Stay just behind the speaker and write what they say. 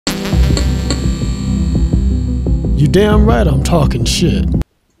You damn right I'm talking shit.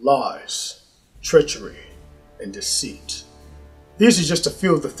 Lies, treachery, and deceit. These are just a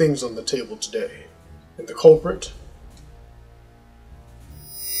few of the things on the table today. And the culprit?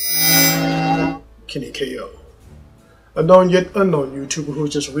 Kenny KO. A known yet unknown YouTuber who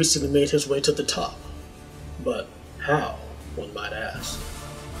just recently made his way to the top. But how, one might ask?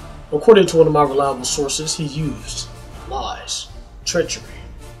 According to one of my reliable sources, he used lies, treachery,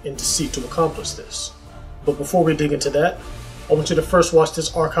 and deceit to accomplish this. But before we dig into that, I want you to first watch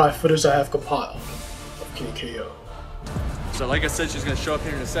this archive footage I have compiled of Kenny KO. So like I said, she's going to show up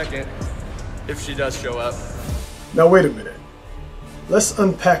here in a second, if she does show up. Now wait a minute. Let's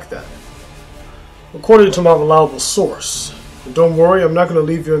unpack that. According to my reliable source, and don't worry, I'm not going to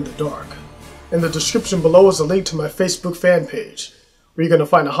leave you in the dark. In the description below is a link to my Facebook fan page, where you're going to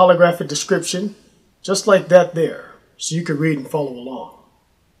find a holographic description, just like that there, so you can read and follow along.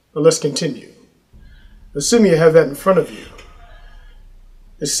 But let's continue. Assuming you have that in front of you.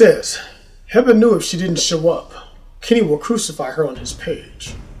 It says, Heba knew if she didn't show up, Kenny will crucify her on his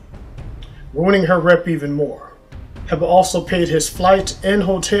page, ruining her rep even more. Heba also paid his flight and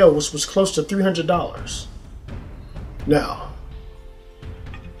hotel, which was close to $300. Now,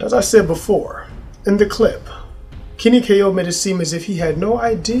 as I said before, in the clip, Kenny KO made it seem as if he had no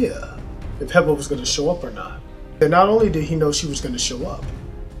idea if Heba was going to show up or not. And not only did he know she was going to show up,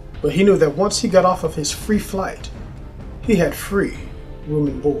 but he knew that once he got off of his free flight, he had free room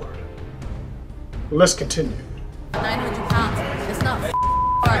and board. Well, let's continue. 900 pounds. It's not hard.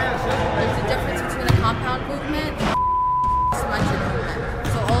 There's a difference between a compound movement and a symmetric movement.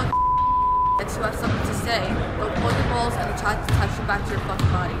 So all that you have something to say, they'll pull your balls and try to touch you back to your fucking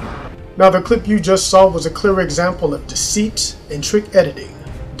body. Now the clip you just saw was a clear example of deceit and trick editing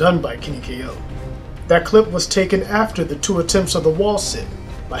done by Kenny KO. That clip was taken after the 2 attempts of the wall sit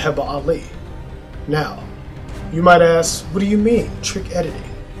by Heba Ali. Now, you might ask, what do you mean, trick editing?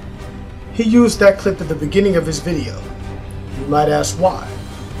 He used that clip at the beginning of his video. You might ask why.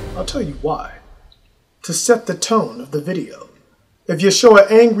 I'll tell you why. To set the tone of the video. If you show an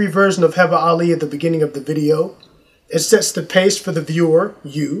angry version of Heba Ali at the beginning of the video, it sets the pace for the viewer,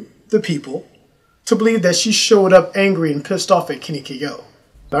 you, the people, to believe that she showed up angry and pissed off at Kenny KO.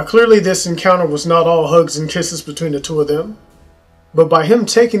 Now clearly this encounter was not all hugs and kisses between the two of them, but by him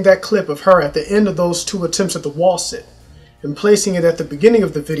taking that clip of her at the end of those 2 attempts at the wall sit and placing it at the beginning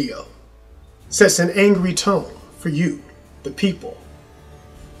of the video, sets an angry tone for you, the people.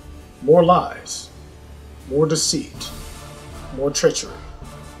 More lies, more deceit, more treachery.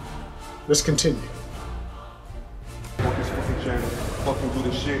 Let's continue. Fuck his fucking channel, fucking do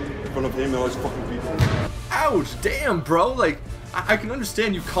this shit in front of him and all his fucking people. Ouch, damn, bro. Like, I can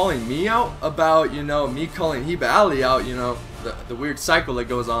understand you calling me out about, you know, me calling Heba Ali out, you know, the weird cycle that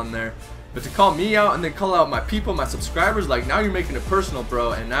goes on there. But to call me out and then call out my people, my subscribers, like, now you're making it personal,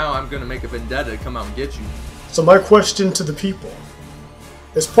 bro, and now I'm gonna make a vendetta to come out and get you. So my question to the people,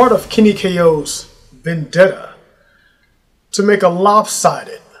 as part of Kenny KO's vendetta to make a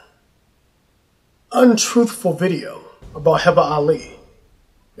lopsided, untruthful video about Heba Ali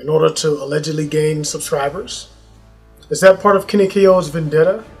in order to allegedly gain subscribers? Is that part of Kenny KO's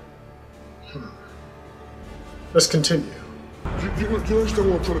vendetta? Let's continue. Do you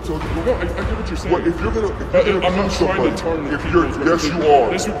understand what I'm trying to tell you? No, I get what you're saying. Well, if you're gonna I'm not trying to turn the yes, you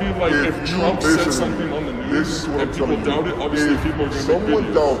are. This would be like if Trump said something on the news and people doubt it, obviously people are going to make videos. If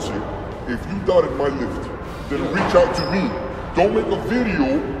someone doubts it, if you doubted my lift, then reach out to me. Don't make a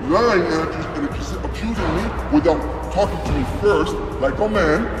video lying and accusing me without talking to me first, like a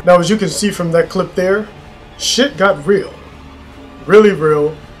man. Now, as you can see from that clip there, shit got real.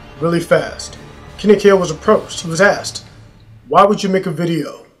 Really fast. Kenny KO was approached. He was asked, why would you make a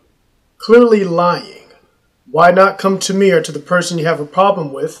video clearly lying? Why not come to me or to the person you have a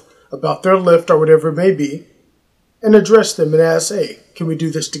problem with about their lift or whatever it may be and address them and ask, hey, can we do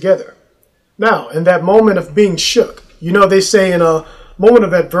this together? Now, in that moment of being shook, you know they say in a moment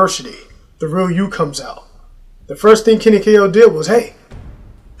of adversity, the real you comes out. The first thing Kenny KO did was, hey,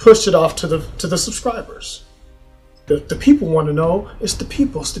 pushed it off to the subscribers. The people want to know. It's the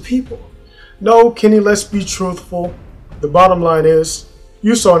people. No, Kenny, let's be truthful. The bottom line is,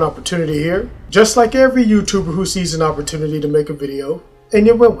 you saw an opportunity here, just like every YouTuber who sees an opportunity to make a video, and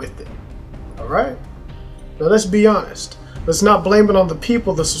you went with it. Alright? Now let's be honest. Let's not blame it on the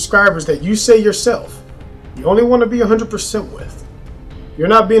people, the subscribers that you say yourself you only want to be 100% with. You're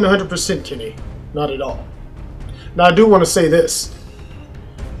not being 100%, Kenny. Not at all. Now I do want to say this.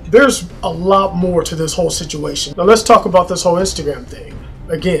 There's a lot more to this whole situation. Now let's talk about this whole Instagram thing.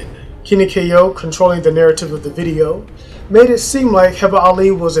 Again, Kenny KO, controlling the narrative of the video, made it seem like Heba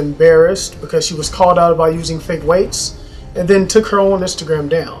Ali was embarrassed because she was called out about using fake weights and then took her own Instagram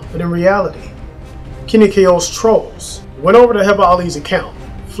down. But in reality, Kenny KO's trolls went over to Heba Ali's account,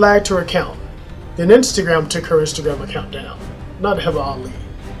 flagged her account, then Instagram took her Instagram account down, not Heba Ali.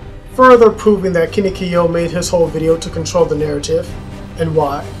 Further proving that Kenny KO made his whole video to control the narrative. And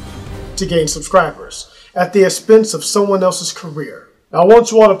why? To gain subscribers, at the expense of someone else's career. Now I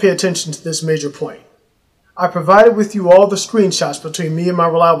want you all to pay attention to this major point. I provided with you all the screenshots between me and my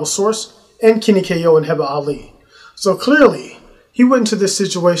reliable source and Kenny KO and Heba Ali. So clearly, he went into this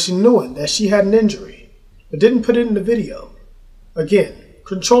situation knowing that she had an injury, but didn't put it in the video. Again,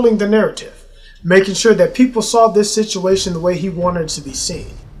 controlling the narrative, making sure that people saw this situation the way he wanted it to be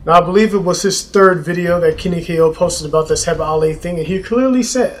seen. Now I believe it was his third video that Kenny KO posted about this Heba Ali thing, and he clearly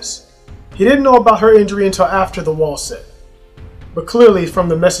says he didn't know about her injury until after the wall sit. But clearly from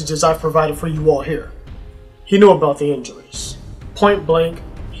the messages I've provided for you all here, he knew about the injuries. Point blank,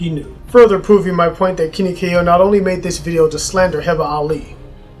 he knew. Further proving my point that Kenny KO not only made this video to slander Heba Ali,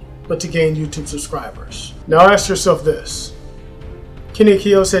 but to gain YouTube subscribers. Now ask yourself this. Kenny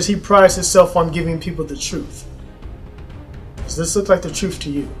KO says he prides himself on giving people the truth. Does this look like the truth to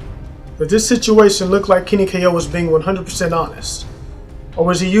you? Did this situation look like Kenny KO was being 100% honest? Or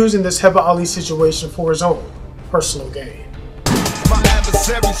was he using this Heba Ali situation for his own personal gain? My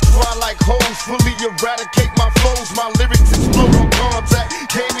adversaries cry like hoes, fully eradicate my foes. My lyrics explode on contact,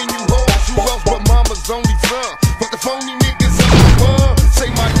 came in you hoes. You else but mama's only son. Fuck the phony niggas in the world. Say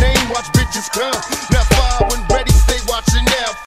my name, watch bitches come.